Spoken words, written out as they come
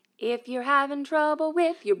If you're having trouble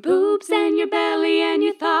with your boobs and your belly and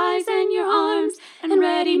your thighs and your arms, and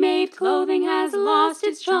ready-made clothing has lost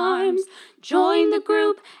its charms, join the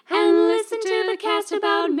group and listen to the cast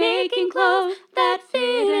about making clothes that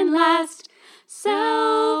fit and last.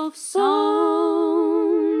 Self-sewn.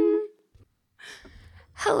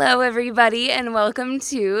 Hello, everybody, and welcome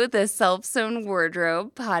to the Self-Sewn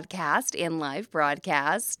Wardrobe podcast and live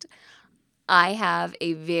broadcast. I have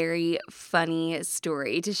a very funny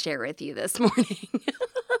story to share with you this morning.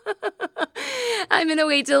 I'm going to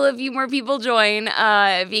wait till a few more people join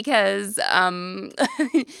because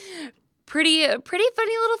pretty funny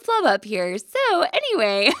little flub up here. So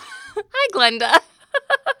anyway, hi, Glenda.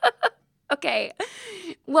 Okay,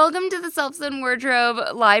 welcome to the Self-Sewn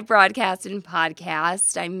Wardrobe live broadcast and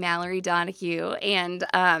podcast. I'm Mallory Donahue, and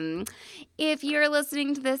if you're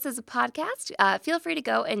listening to this as a podcast, feel free to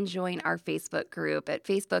go and join our Facebook group at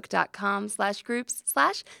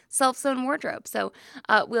facebook.com/groups/self-sewn wardrobe. So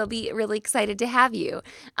we'll be really excited to have you.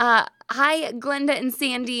 Hi, Glenda and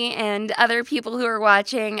Sandy and other people who are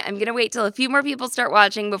watching. I'm going to wait till a few more people start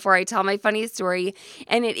watching before I tell my funny story,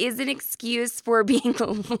 and it is an excuse for being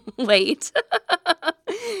late.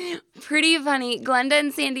 Pretty funny. Glenda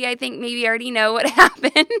and Sandy, I think, maybe already know what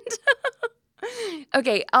happened.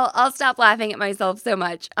 Okay, I'll stop laughing at myself so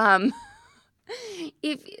much.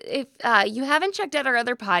 If you haven't checked out our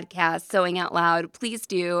other podcast, Sewing Out Loud, please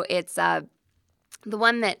do. It's the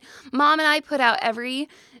one that Mom and I put out every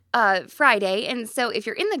Friday. And so if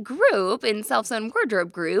you're in the group, in Self-Sewn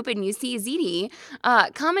Wardrobe group, and you see ZD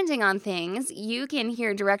commenting on things, you can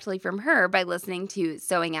hear directly from her by listening to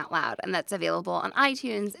Sewing Out Loud. And that's available on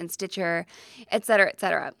iTunes and Stitcher, etc.,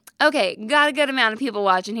 etc. Okay, got a good amount of people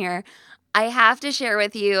watching here. I have to share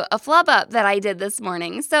with you a flub up that I did this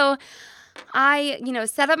morning. So I,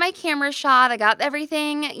 set up my camera shot. I got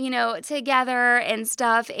everything, together and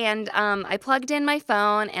stuff. And I plugged in my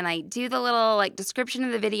phone and I do the little description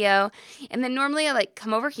of the video. And then normally I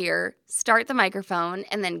come over here, start the microphone,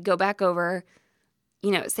 and then go back over,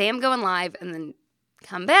 say I'm going live, and then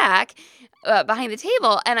come back behind the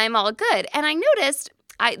table, and I'm all good. And I noticed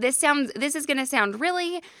this is going to sound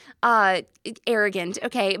really arrogant,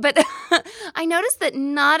 okay? But I noticed that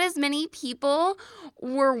not as many people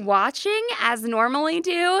were watching as normally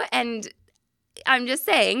do, and I'm just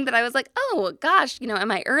saying that I was like, oh gosh,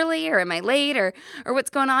 am I early or am I late or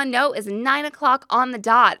what's going on? No, it's 9 o'clock on the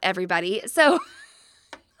dot, everybody. So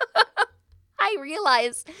I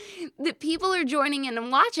realize that people are joining in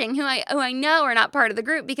and watching who I know are not part of the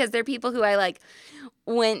group because they're people who I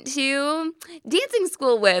went to dancing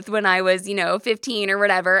school with when I was, 15 or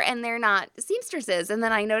whatever, and they're not seamstresses. And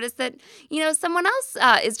then I noticed that, someone else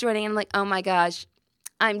is joining, and I'm like, oh my gosh,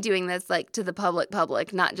 I'm doing this to the public,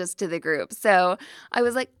 not just to the group. So I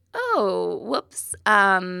was like, oh, whoops.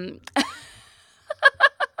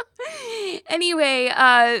 Anyway,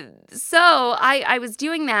 so I was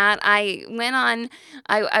doing that. I went on,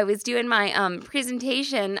 I was doing my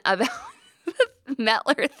presentation about the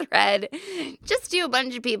Mettler thread, just to a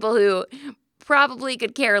bunch of people who probably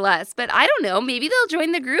could care less, but I don't know, maybe they'll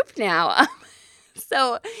join the group now.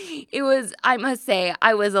 So I must say,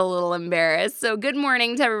 I was a little embarrassed. So good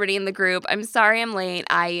morning to everybody in the group. I'm sorry I'm late.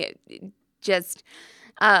 I just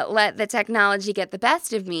let the technology get the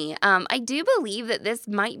best of me. I do believe that this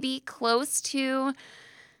might be close to,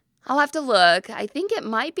 I'll have to look. I think it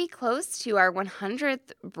might be close to our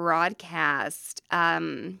 100th broadcast.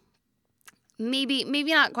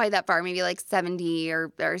 Maybe not quite that far, maybe 70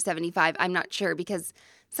 or 75. I'm not sure because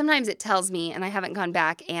sometimes it tells me and I haven't gone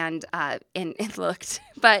back and looked.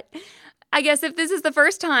 But I guess if this is the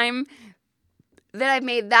first time that I've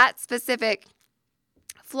made that specific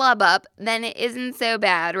flub up, then it isn't so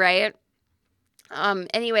bad, right?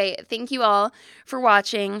 Anyway, thank you all for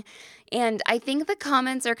watching. And I think the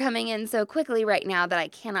comments are coming in so quickly right now that I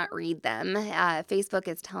cannot read them. Facebook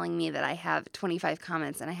is telling me that I have 25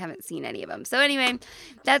 comments and I haven't seen any of them. So anyway,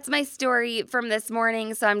 that's my story from this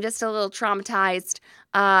morning. So I'm just a little traumatized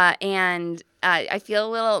and I feel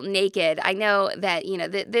a little naked. I know that,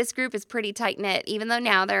 this group is pretty tight-knit, even though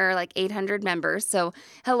now there are 800 members. So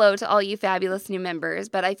hello to all you fabulous new members.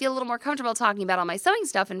 But I feel a little more comfortable talking about all my sewing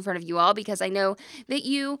stuff in front of you all because I know that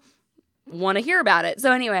you want to hear about it.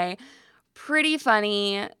 So anyway, pretty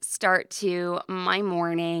funny start to my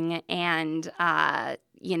morning and,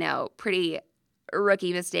 pretty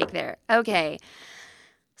rookie mistake there. Okay.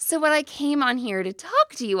 So what I came on here to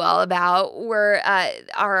talk to you all about were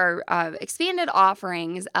our expanded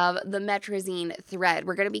offerings of the Metrosene thread.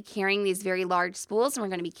 We're going to be carrying these very large spools, and we're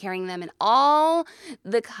going to be carrying them in all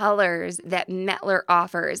the colors that Metler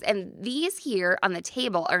offers. And these here on the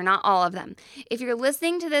table are not all of them. If you're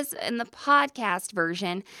listening to this in the podcast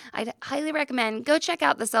version, I'd highly recommend go check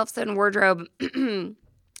out the Self-Sewn Wardrobe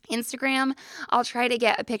Instagram. I'll try to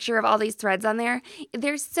get a picture of all these threads on there.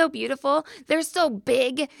 They're so beautiful. They're so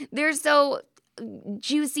big. They're so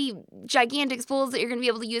juicy, gigantic spools that you're going to be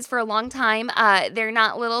able to use for a long time. They're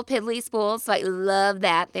not little piddly spools, so I love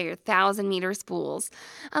that. They're 1,000-meter spools.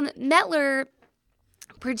 Metler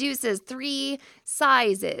produces 3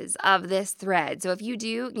 sizes of this thread. So if you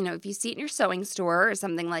do, if you see it in your sewing store or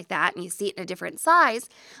something like that, and you see it in a different size,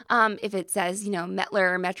 if it says,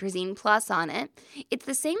 Metler or Metrosene Plus on it, it's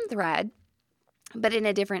the same thread, but in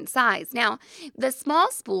a different size. Now, the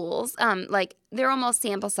small spools, they're almost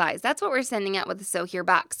sample size. That's what we're sending out with the Sew Here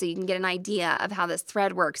box, so you can get an idea of how this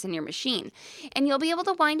thread works in your machine. And you'll be able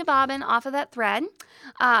to wind a bobbin off of that thread,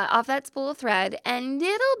 off that spool of thread, and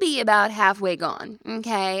it'll be about halfway gone,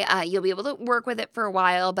 okay? You'll be able to work with it for a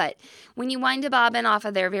while, but when you wind a bobbin off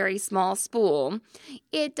of their very small spool,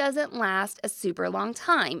 it doesn't last a super long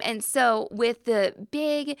time. And so with the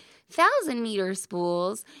big 1,000-meter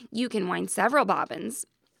spools, you can wind several bobbins.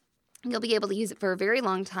 You'll be able to use it for a very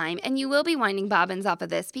long time, and you will be winding bobbins off of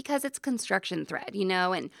this because it's construction thread,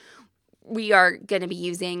 and we are going to be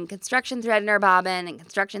using construction thread in our bobbin and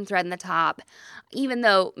construction thread in the top, even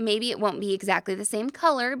though maybe it won't be exactly the same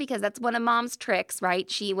color, because that's one of Mom's tricks,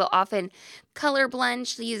 right? She will often color blend.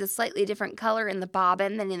 She'll use a slightly different color in the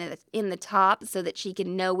bobbin than in the top, so that she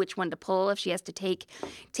can know which one to pull if she has to take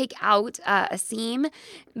out a seam.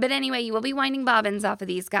 But anyway, you will be winding bobbins off of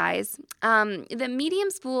these guys. The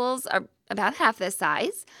medium spools are about half this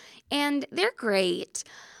size, and they're great.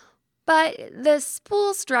 But the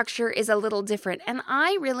spool structure is a little different, and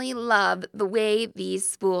I really love the way these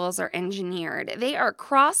spools are engineered. They are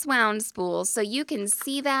cross-wound spools, so you can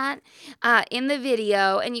see that in the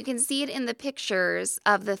video, and you can see it in the pictures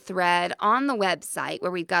of the thread on the website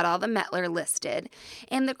where we've got all the Metler listed.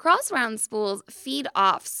 And the cross-wound spools feed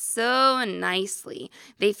off so nicely.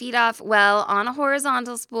 They feed off well on a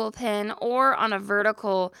horizontal spool pin or on a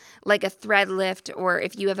vertical, like a thread lift, or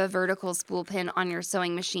if you have a vertical spool pin on your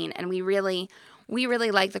sewing machine. And we really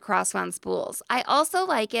like the cross-wound spools. I also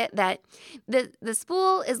like it that the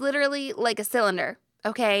spool is literally like a cylinder,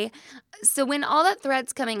 okay? So when all that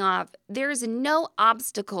thread's coming off, there's no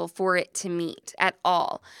obstacle for it to meet at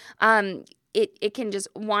all. It can just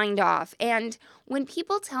wind off. And when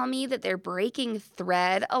people tell me that they're breaking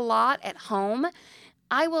thread a lot at home,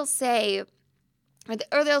 I will say,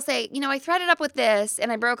 or they'll say, I threaded up with this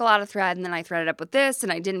and I broke a lot of thread, and then I threaded up with this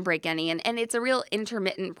and I didn't break any. And it's a real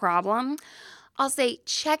intermittent problem. I'll say,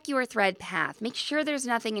 check your thread path. Make sure there's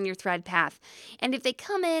nothing in your thread path. And if they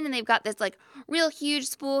come in and they've got this real huge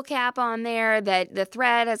spool cap on there that the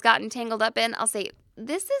thread has gotten tangled up in, I'll say,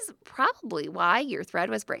 this is probably why your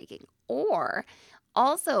thread was breaking, or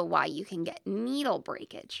also why you can get needle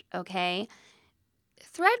breakage, okay?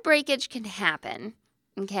 Thread breakage can happen.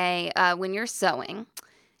 Okay, when you're sewing,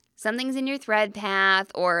 something's in your thread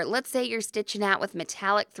path, or let's say you're stitching out with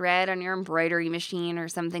metallic thread on your embroidery machine or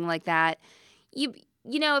something like that. If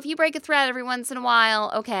you break a thread every once in a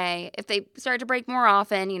while, okay. If they start to break more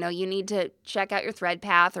often, you need to check out your thread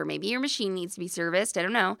path, or maybe your machine needs to be serviced. I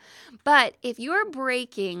don't know. But if you're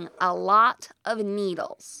breaking a lot of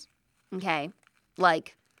needles, okay,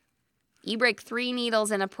 like you break 3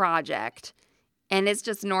 needles in a project and it's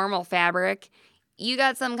just normal fabric, you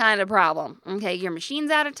got some kind of problem, okay? Your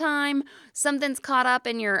machine's out of time, something's caught up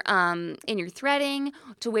in your threading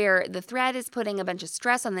to where the thread is putting a bunch of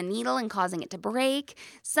stress on the needle and causing it to break.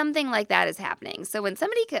 Something like that is happening. So when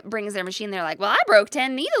somebody brings their machine, they're like, well, I broke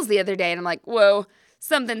 10 needles the other day. And I'm like, whoa,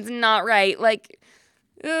 something's not right.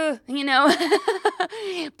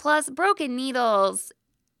 Plus, broken needles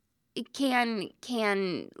can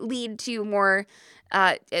lead to more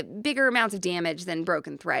bigger amounts of damage than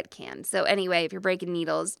broken thread can. So anyway, if you're breaking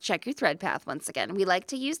needles, check your thread path once again. We like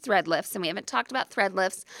to use thread lifts, and we haven't talked about thread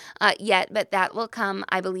lifts yet, but that will come.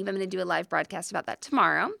 I believe I'm going to do a live broadcast about that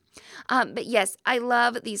tomorrow. But yes, I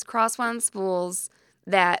love these cross-wound spools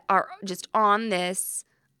that are just on this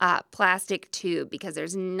plastic tube, because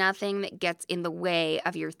there's nothing that gets in the way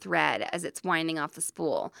of your thread as it's winding off the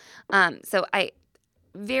spool. So I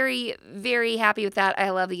very, very happy with that. I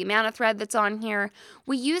love the amount of thread that's on here.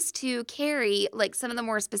 We used to carry some of the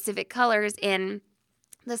more specific colors in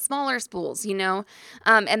the smaller spools, and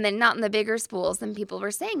then not in the bigger spools. And people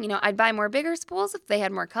were saying, I'd buy more bigger spools if they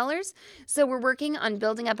had more colors. So we're working on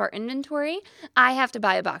building up our inventory. I have to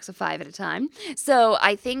buy a box of 5 at a time. So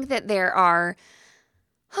I think that there are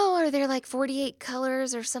like 48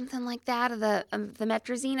 colors or something like that of the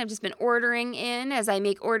Metrosene. I've just been ordering in as I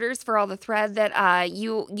make orders for all the thread that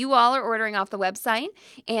you all are ordering off the website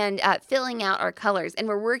and filling out our colors. And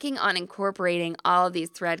we're working on incorporating all of these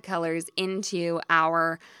thread colors into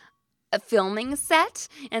our filming set.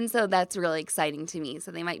 And so that's really exciting to me.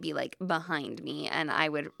 So they might be like behind me, and I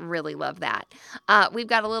would really love that. We've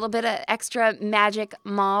got a little bit of extra magic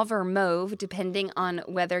mauve or mauve, depending on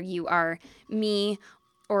whether you are me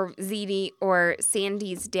or ZD or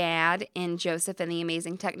Sandy's dad in Joseph and the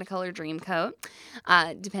Amazing Technicolor Dreamcoat,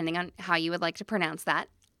 depending on how you would like to pronounce that.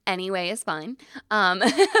 Anyway is fine.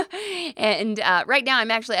 And right now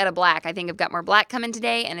I'm actually out of black. I think I've got more black coming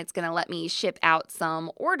today, and it's going to let me ship out some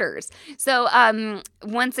orders. So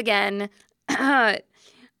once again, I'm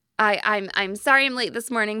sorry I'm late this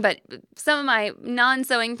morning, but some of my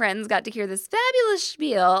non-sewing friends got to hear this fabulous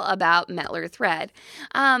spiel about Mettler thread.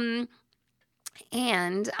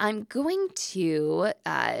 And I'm going to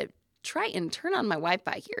try and turn on my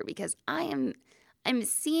Wi-Fi here because I'm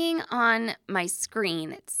seeing on my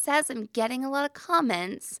screen, it says I'm getting a lot of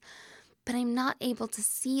comments, but I'm not able to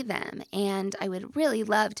see them. And I would really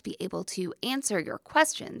love to be able to answer your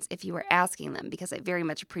questions if you were asking them, because I very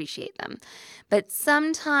much appreciate them. But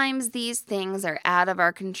sometimes these things are out of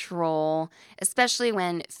our control, especially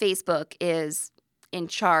when Facebook is in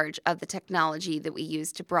charge of the technology that we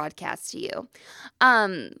use to broadcast to you.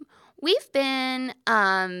 We've been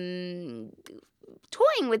toying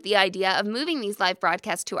with the idea of moving these live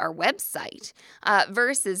broadcasts to our website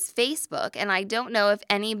versus Facebook, and I don't know if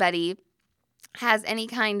anybody has any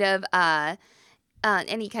kind of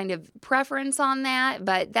preference on that,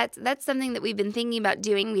 but that's something that we've been thinking about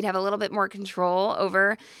doing. We'd have a little bit more control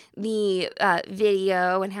over the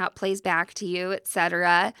video and how it plays back to you,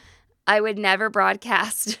 etc. I would never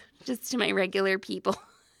broadcast just to my regular people,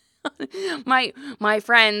 my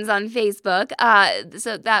friends on Facebook.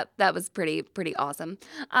 So that was pretty awesome.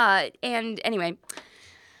 And anyway,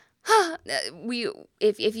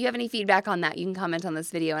 if you have any feedback on that, you can comment on this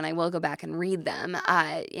video, and I will go back and read them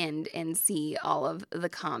and see all of the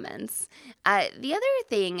comments. The other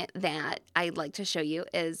thing that I'd like to show you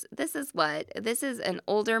is this is an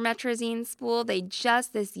older Metrosene spool. They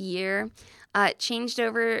just this year changed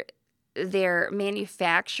over their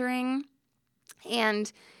manufacturing,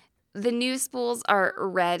 and the new spools are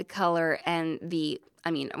red color, and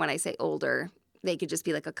when I say older, they could just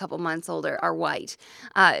be like a couple months older, are white.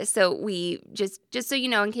 So we just so you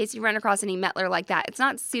know, in case you run across any Mettler like that, it's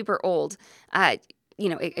not super old. I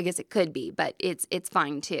guess it could be, but it's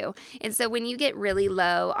fine too. And so when you get really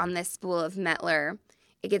low on this spool of Mettler,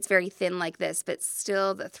 it gets very thin like this, but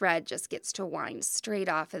still the thread just gets to wind straight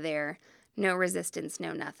off of there. No resistance,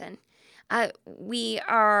 no nothing. We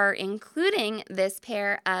are including this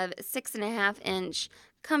pair of 6.5-inch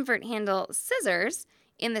comfort handle scissors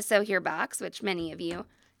in the Sew Here box, which many of you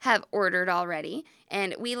have ordered already.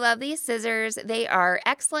 And we love these scissors. They are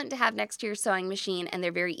excellent to have next to your sewing machine, and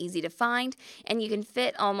they're very easy to find, and you can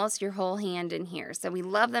fit almost your whole hand in here. So we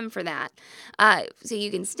love them for that. So you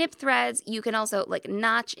can snip threads. You can also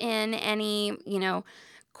notch in any,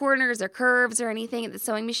 corners or curves or anything at the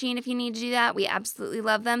sewing machine if you need to do that. We absolutely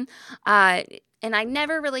love them. And I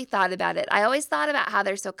never really thought about it. I always thought about how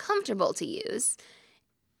they're so comfortable to use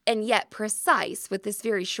and yet precise with this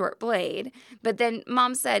very short blade. But then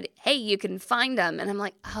Mom said, hey, you can find them. And I'm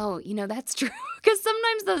like, oh, that's true. Because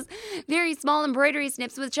sometimes those very small embroidery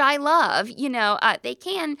snips, which I love, they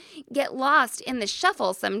can get lost in the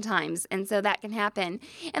shuffle sometimes. And so that can happen.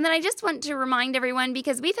 And then I just want to remind everyone,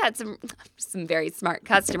 because we've had some very smart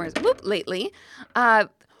customers lately.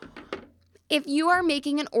 If you are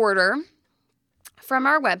making an order from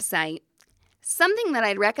our website, something that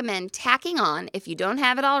I'd recommend tacking on, if you don't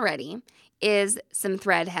have it already, is some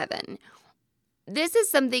Thread Heaven. This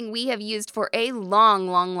is something we have used for a long,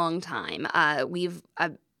 long, long time.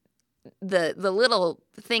 The little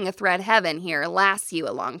thing of Thread Heaven here lasts you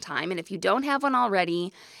a long time, and if you don't have one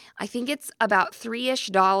already, I think it's about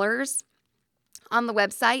 $3-ish on the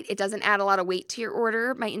website. It doesn't add a lot of weight to your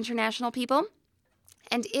order, my international people,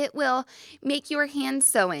 and it will make your hand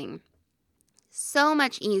sewing so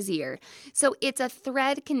much easier. So it's a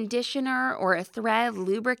thread conditioner or a thread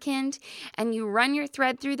lubricant, and you run your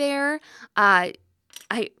thread through there. I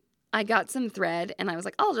got some thread, and I was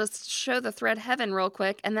like, I'll just show the Thread Heaven real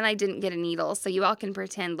quick, and then I didn't get a needle, so you all can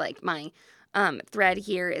pretend like my thread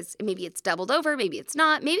here is maybe it's doubled over, maybe it's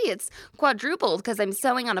not, maybe it's quadrupled because I'm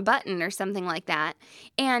sewing on a button or something like that.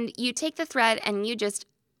 And you take the thread and you just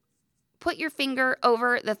put your finger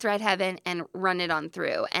over the thread heaven and run it on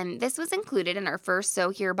through. And this was included in our first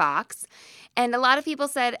Sew Here box. And a lot of people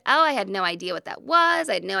said, oh, I had no idea what that was.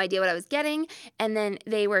 I had no idea what I was getting. And then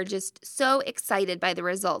they were just so excited by the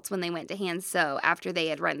results when they went to hand sew after they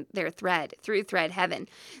had run their thread through thread heaven.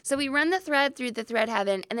 So we run the thread through the thread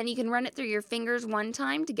heaven, and then you can run it through your fingers one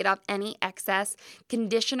time to get off any excess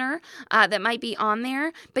conditioner that might be on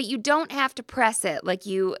there. But you don't have to press it like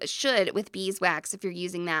you should with beeswax if you're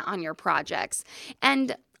using that on your projects.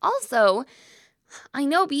 And also, I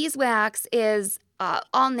know beeswax is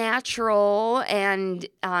all natural and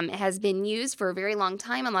has been used for a very long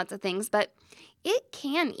time on lots of things, but it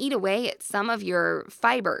can eat away at some of your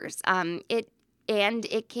fibers.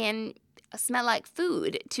 It can smell like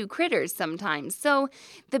food to critters sometimes. So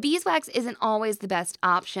the beeswax isn't always the best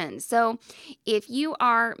option. So if you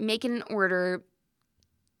are making an order,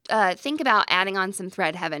 think about adding on some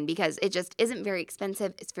thread heaven because it just isn't very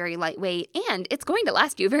expensive. It's very lightweight and it's going to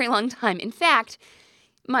last you a very long time. In fact,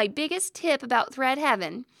 my biggest tip about thread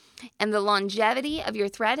heaven and the longevity of your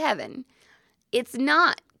thread heaven, it's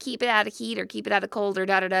not keep it out of heat or keep it out of cold or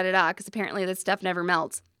da-da-da-da-da, because apparently this stuff never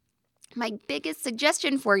melts. My biggest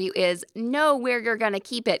suggestion for you is know where you're going to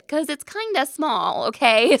keep it because it's kind of small,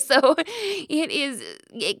 okay? So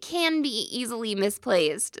it can be easily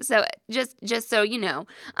misplaced. So just so you know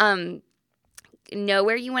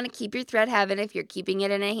where you want to keep your thread heaven if you're keeping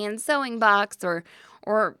it in a hand sewing box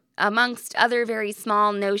or amongst other very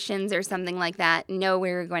small notions or something like that. Know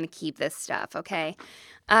where you're going to keep this stuff, okay?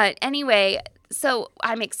 Anyway, so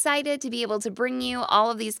I'm excited to be able to bring you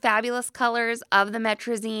all of these fabulous colors of the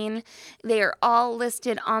Metrosene. They are all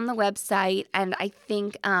listed on the website, and I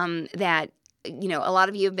think that a lot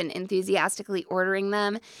of you have been enthusiastically ordering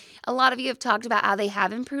them. A lot of you have talked about how they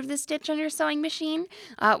have improved the stitch on your sewing machine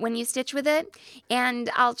when you stitch with it,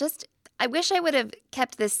 and I wish I would have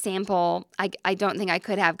kept this sample. I don't think I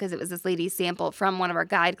could have because it was this lady's sample from one of our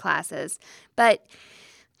guide classes. But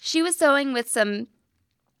she was sewing with some,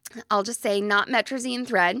 I'll just say, not Metrosene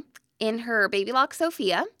thread in her Baby Lock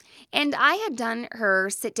Sophia. And I had done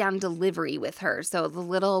her sit-down delivery with her. So the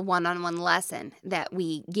little one-on-one lesson that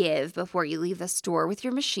we give before you leave the store with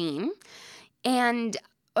your machine. And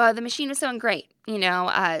the machine was sewing great,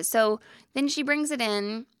 So then she brings it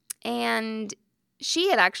in and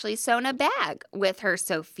she had actually sewn a bag with her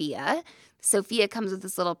Sophia. Sophia comes with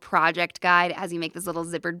this little project guide. It has you make this little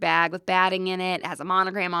zippered bag with batting in it. It has a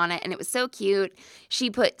monogram on it, and it was so cute.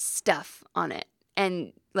 She put stuff on it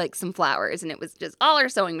and like some flowers, and it was just all her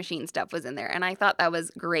sewing machine stuff was in there. And I thought that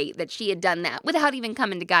was great that she had done that without even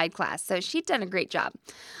coming to guide class. So she'd done a great job.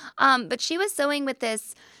 But she was sewing with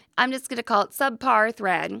this, I'm just going to call it subpar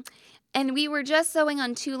thread. And we were just sewing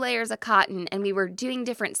on 2 layers of cotton, and we were doing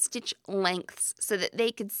different stitch lengths so that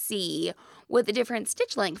they could see what the different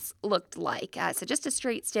stitch lengths looked like. So just a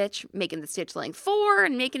straight stitch, making the stitch length 4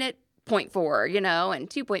 and making it 0.4, and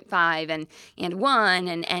 2.5 and 1.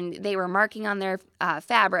 And they were marking on their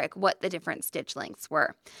fabric what the different stitch lengths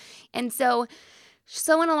were. And so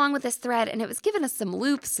sewing along with this thread, and it was giving us some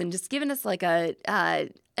loops and just giving us like a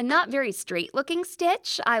not very straight looking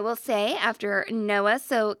stitch, I will say, after Noah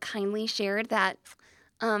so kindly shared that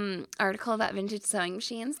article about vintage sewing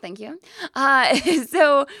machines. Thank you. I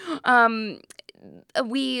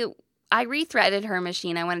rethreaded her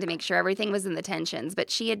machine. I wanted to make sure everything was in the tensions, but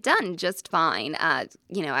she had done just fine. As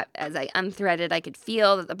I unthreaded, I could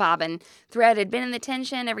feel that the bobbin thread had been in the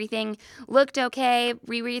tension. Everything looked okay.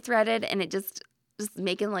 Rethreaded, and it just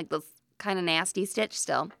making like this kind of nasty stitch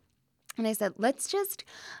still. And I said, I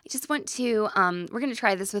just want to, we're going to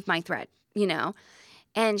try this with my thread,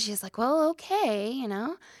 And she's like, well, okay,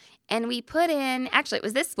 And we put in, actually, it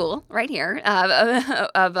was this spool right here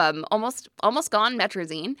of almost gone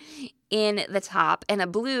Metrosene in the top and a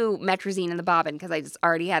blue Metrosene in the bobbin because I just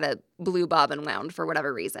already had a blue bobbin wound for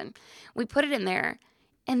whatever reason. We put it in there,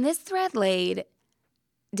 and this thread laid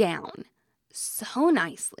down so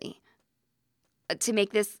nicely to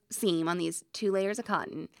make this seam on these 2 layers of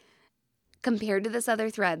cotton compared to this other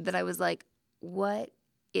thread that I was like, what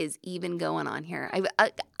is even going on here?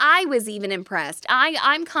 I was even impressed.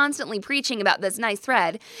 I'm constantly preaching about this nice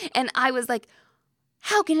thread, and I was like,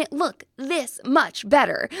 how can it look this much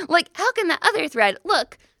better? Like, how can the other thread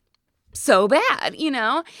look so bad,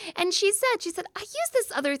 And she said, I used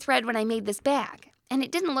this other thread when I made this bag, and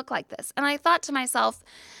it didn't look like this. And I thought to myself,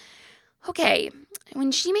 okay,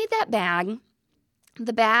 when she made that bag,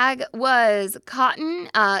 The bag was cotton.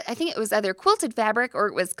 I think it was either quilted fabric or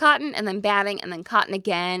it was cotton and then batting and then cotton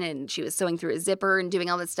again. And she was sewing through a zipper and doing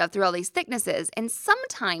all this stuff through all these thicknesses. And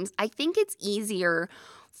sometimes I think it's easier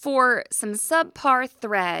for some subpar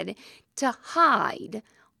thread to hide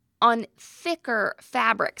on thicker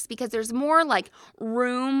fabrics because there's more like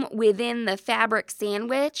room within the fabric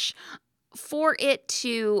sandwich for it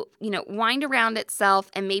to, wind around itself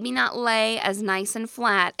and maybe not lay as nice and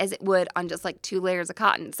flat as it would on just like 2 layers of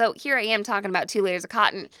cotton. So here I am talking about 2 layers of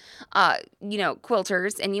cotton,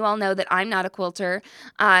 quilters, and you all know that I'm not a quilter.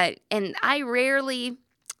 And I rarely,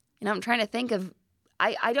 I'm trying to think of,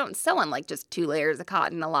 I don't sew on like just 2 layers of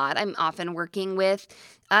cotton a lot. I'm often working with,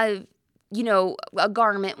 a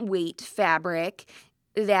garment weight fabric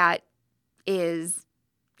that is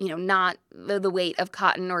not the weight of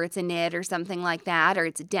cotton, or it's a knit or something like that, or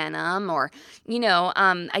it's denim, or,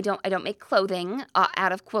 I don't make clothing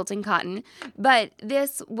out of quilting cotton, but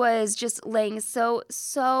this was just laying so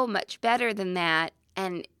much better than that.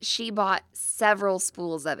 And she bought several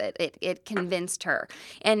spools of it. It convinced her.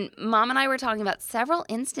 And Mom and I were talking about several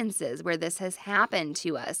instances where this has happened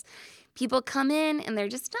to us. People come in and they're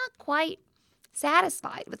just not quite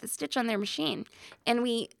satisfied with the stitch on their machine. And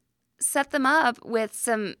we set them up with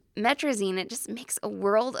some Metrosene. It just makes a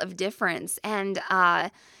world of difference. And I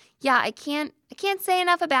can't say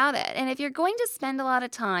enough about it. And if you're going to spend a lot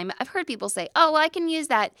of time, I've heard people say, "Oh, well, I can use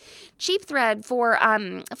that cheap thread for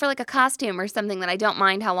like a costume or something that I don't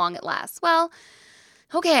mind how long it lasts." Well,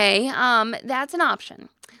 okay, that's an option.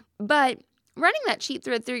 But running that cheap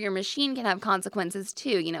thread through your machine can have consequences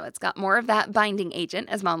too. It's got more of that binding agent,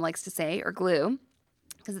 as Mom likes to say, or glue,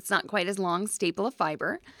 because it's not quite as long staple of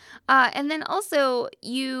fiber. And then also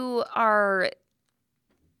you're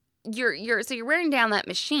wearing down that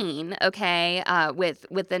machine, okay,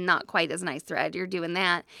 with the not quite as nice thread. You're doing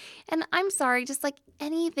that. And I'm sorry, just like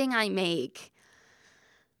anything I make,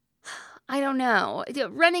 I don't know.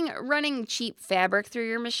 Running cheap fabric through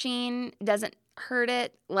your machine doesn't hurt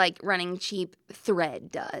it like running cheap thread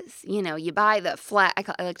does. You buy the flag,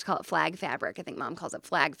 I like to call it flag fabric. I think Mom calls it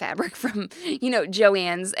flag fabric from,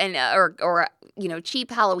 Joann's, and or cheap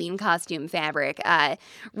Halloween costume fabric.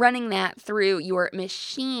 Running that through your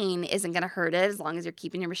machine isn't going to hurt it as long as you're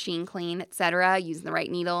keeping your machine clean, etc., using the right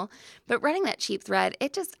needle. But running that cheap thread,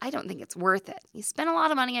 I don't think it's worth it. You spend a lot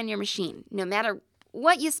of money on your machine. No matter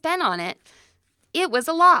what you spend on it, it was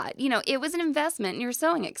a lot. It was an investment in your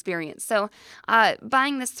sewing experience. So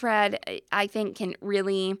buying this thread, I think, can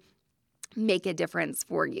really make a difference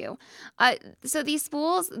for you. So these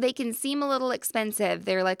spools, they can seem a little expensive.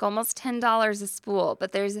 They're like almost $10 a spool,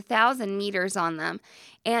 but there's 1,000 meters on them.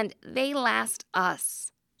 And they last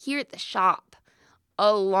us here at the shop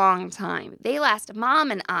a long time. They last Mom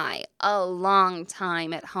and I a long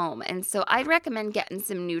time at home. And so I'd recommend getting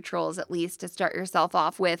some neutrals at least to start yourself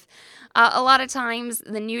off with. A lot of times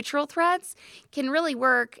the neutral threads can really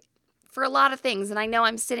work for a lot of things. And I know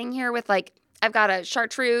I'm sitting here with I've got a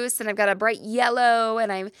chartreuse and I've got a bright yellow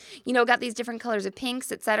and I've, got these different colors of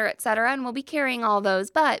pinks, et cetera, and we'll be carrying all those.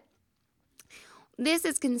 But this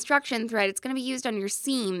is construction thread. It's going to be used on your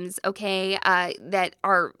seams, okay, that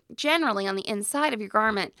are generally on the inside of your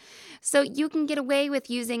garment. So you can get away with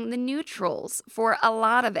using the neutrals for a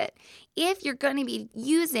lot of it. If you're going to be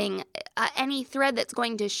using any thread that's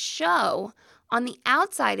going to show on the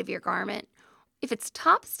outside of your garment, if it's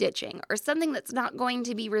top stitching or something that's not going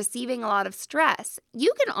to be receiving a lot of stress,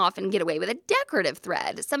 you can often get away with a decorative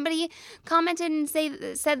thread. Somebody commented and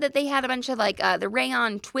said that they had a bunch of the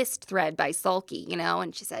rayon twist thread by Sulky,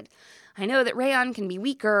 and she said, "I know that rayon can be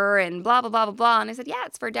weaker and blah, blah, blah, blah, blah." And I said, yeah,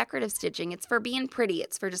 it's for decorative stitching. It's for being pretty.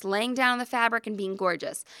 It's for just laying down the fabric and being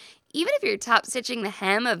gorgeous. Even if you're top stitching the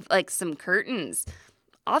hem of some curtains,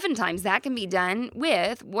 oftentimes that can be done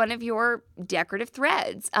with one of your decorative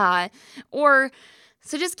threads.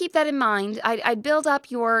 So just keep that in mind. I'd build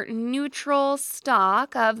up your neutral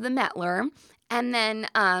stock of the Metler. And then,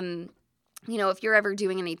 if you're ever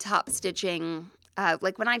doing any top stitching,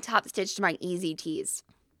 like when I top stitched my Easy Tees,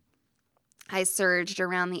 I serged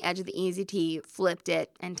around the edge of the Easy Tee, flipped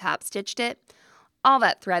it, and top stitched it. All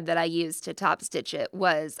that thread that I used to top stitch it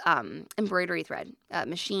was embroidery thread,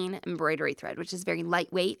 machine embroidery thread, which is very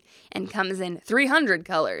lightweight and comes in 300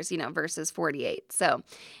 colors, versus 48. So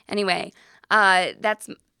anyway,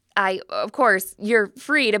 of course, you're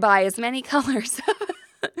free to buy as many colors of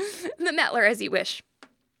the Metler as you wish.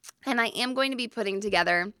 And I am going to be putting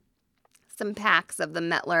together some packs of the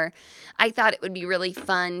Metler. I thought it would be really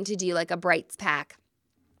fun to do a Brights pack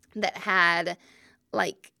that had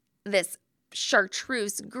this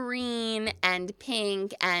chartreuse green and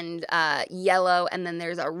pink and yellow, and then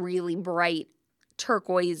there's a really bright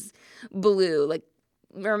turquoise blue, like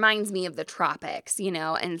reminds me of the tropics,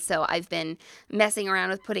 and so I've been messing around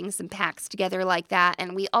with putting some packs together like that,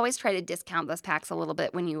 and we always try to discount those packs a little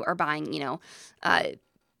bit when you are buying,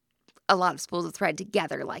 a lot of spools of thread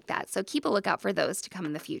together like that. So keep a lookout for those to come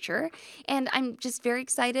in the future. And I'm just very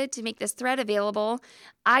excited to make this thread available.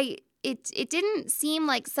 It didn't seem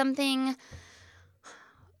like something.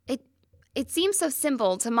 It seems so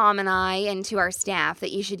simple to Mom and I and to our staff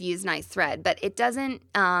that you should use nice thread, but it doesn't.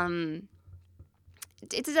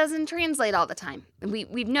 It doesn't translate all the time.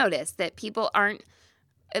 We've noticed that people aren't.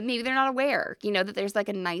 Maybe they're not aware, that there's like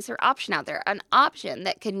a nicer option out there, an option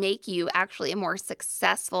that could make you actually a more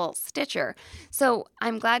successful stitcher. So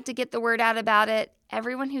I'm glad to get the word out about it.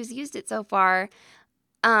 Everyone who's used it so far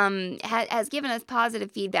has given us positive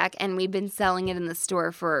feedback, and we've been selling it in the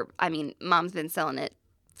store Mom's been selling it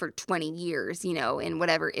for 20 years, in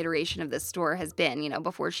whatever iteration of the store has been,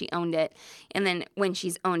 before she owned it. And then when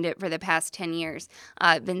she's owned it for the past 10 years,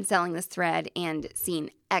 I've been selling this thread and seen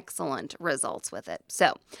excellent results with it.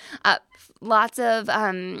 So lots of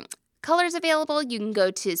colors available. You can go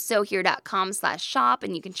to sewhere.com/shop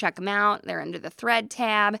and you can check them out. They're under the thread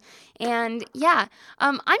tab. And yeah,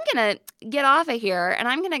 I'm going to get off of here and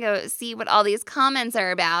I'm going to go see what all these comments are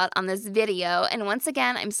about on this video. And once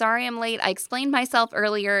again, I'm sorry I'm late. I explained myself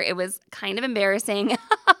earlier. It was kind of embarrassing.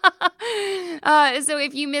 So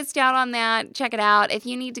if you missed out on that, check it out. If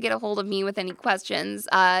you need to get a hold of me with any questions,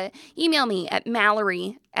 email me at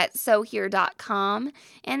mallory@sewhere.com.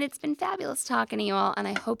 And it's been fabulous talking to you all, and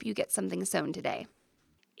I hope you get something sewn today.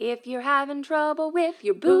 If you're having trouble with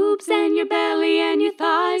your boobs and your belly and your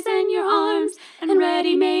thighs and your arms, and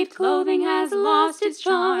ready-made clothing has lost its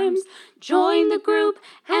charms, join the group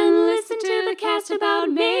and listen to the cast about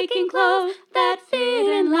making clothes.